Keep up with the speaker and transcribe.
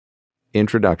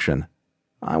Introduction.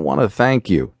 I want to thank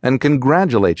you and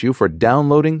congratulate you for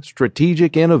downloading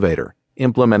Strategic Innovator,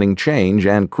 implementing change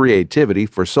and creativity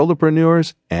for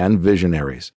solopreneurs and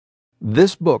visionaries.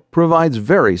 This book provides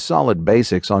very solid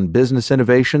basics on business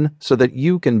innovation so that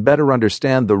you can better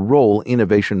understand the role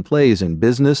innovation plays in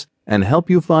business and help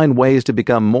you find ways to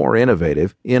become more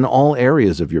innovative in all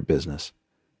areas of your business.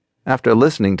 After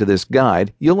listening to this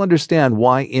guide, you'll understand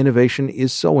why innovation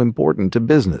is so important to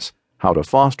business, how to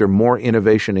foster more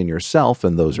innovation in yourself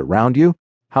and those around you,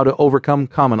 how to overcome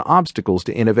common obstacles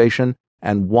to innovation,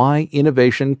 and why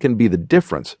innovation can be the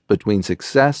difference between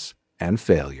success and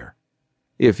failure.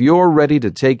 If you're ready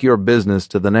to take your business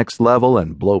to the next level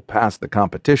and blow past the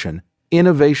competition,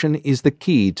 innovation is the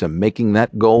key to making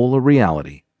that goal a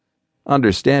reality.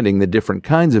 Understanding the different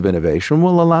kinds of innovation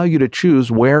will allow you to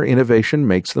choose where innovation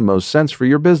makes the most sense for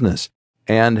your business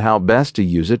and how best to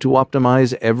use it to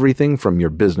optimize everything from your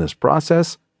business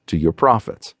process to your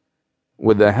profits.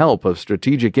 With the help of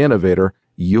Strategic Innovator,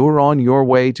 you're on your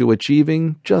way to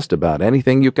achieving just about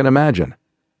anything you can imagine.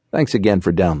 Thanks again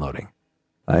for downloading.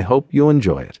 I hope you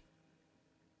enjoy it.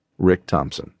 Rick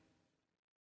Thompson.